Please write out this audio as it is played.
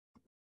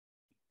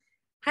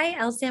Hi,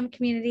 LSAMP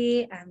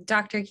community. I'm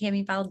Dr.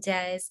 Cammi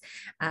Valdez,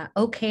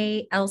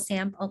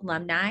 OK-LSAMP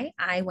alumni.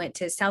 I went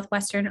to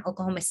Southwestern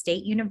Oklahoma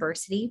State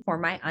University for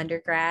my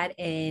undergrad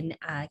in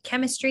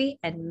chemistry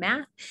and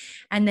math.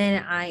 And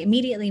then I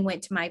immediately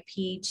went to my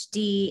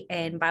PhD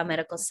in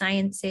biomedical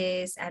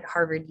sciences at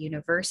Harvard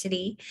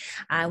University.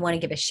 I want to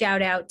give a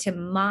shout out to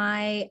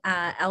my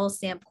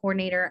LSAMP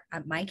coordinator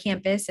at my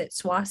campus at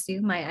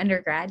SWASU, my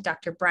undergrad,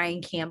 Dr.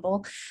 Brian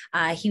Campbell.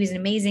 He was an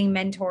amazing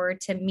mentor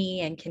to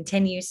me and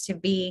continues to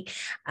be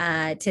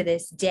to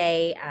this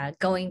day,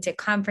 going to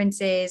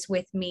conferences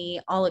with me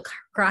all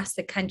across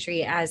the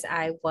country as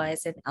I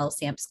was an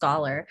LSAMP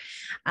scholar.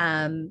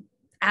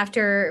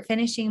 After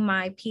finishing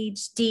my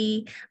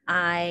PhD,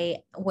 I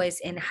was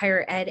in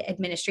higher ed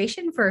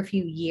administration for a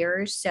few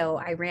years. So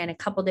I ran a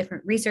couple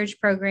different research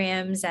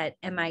programs at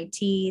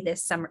MIT,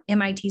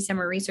 MIT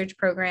Summer Research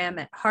Program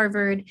at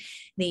Harvard,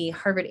 the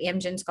Harvard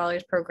Amgen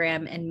Scholars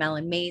Program, and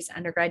Mellon Mays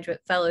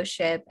Undergraduate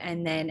Fellowship.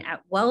 And then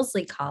at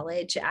Wellesley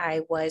College,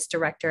 I was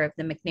director of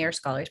the McNair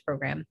Scholars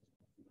Program.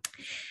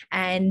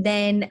 And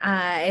then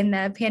in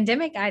the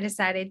pandemic, I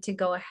decided to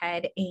go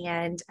ahead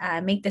and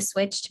make the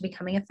switch to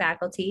becoming a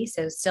faculty.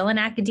 So still in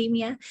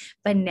academia,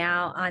 but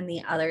now on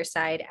the other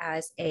side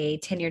as a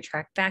tenure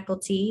track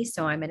faculty.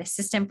 So I'm an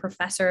assistant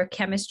professor of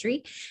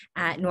chemistry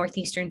at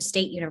Northeastern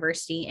State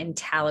University in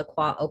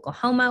Tahlequah,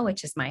 Oklahoma,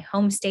 which is my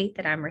home state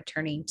that I'm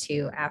returning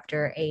to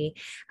after a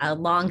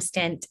long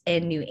stint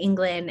in New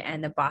England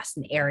and the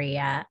Boston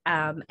area.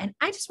 And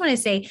I just want to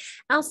say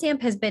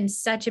LSAMP has been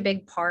such a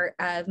big part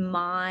of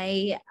my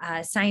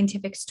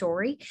scientific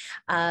story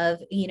of,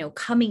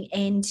 coming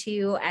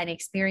into and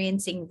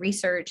experiencing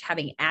research,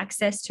 having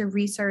access to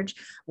research,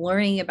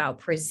 learning about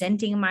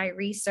presenting my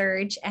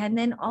research, and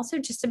then also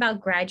just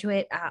about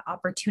graduate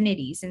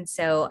opportunities. And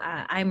so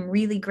I'm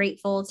really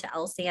grateful to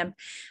LSAMP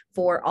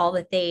for all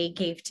that they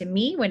gave to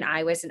me when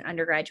I was an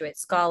undergraduate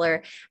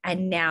scholar,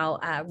 and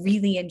now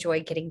really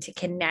enjoy getting to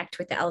connect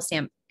with the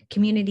LSAMP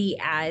community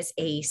as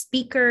a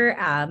speaker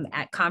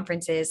at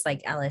conferences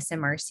like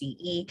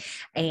LSMRCE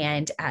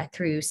and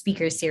through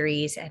speaker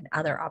series and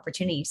other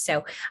opportunities.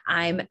 So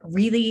I'm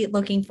really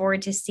looking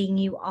forward to seeing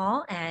you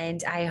all,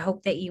 and I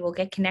hope that you will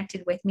get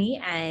connected with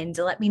me and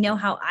let me know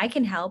how I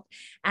can help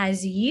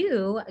as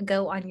you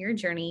go on your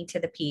journey to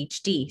the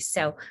PhD.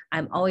 So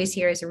I'm always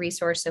here as a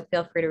resource, so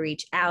feel free to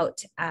reach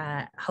out.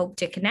 Hope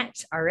to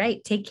connect. All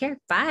right, take care.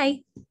 Bye.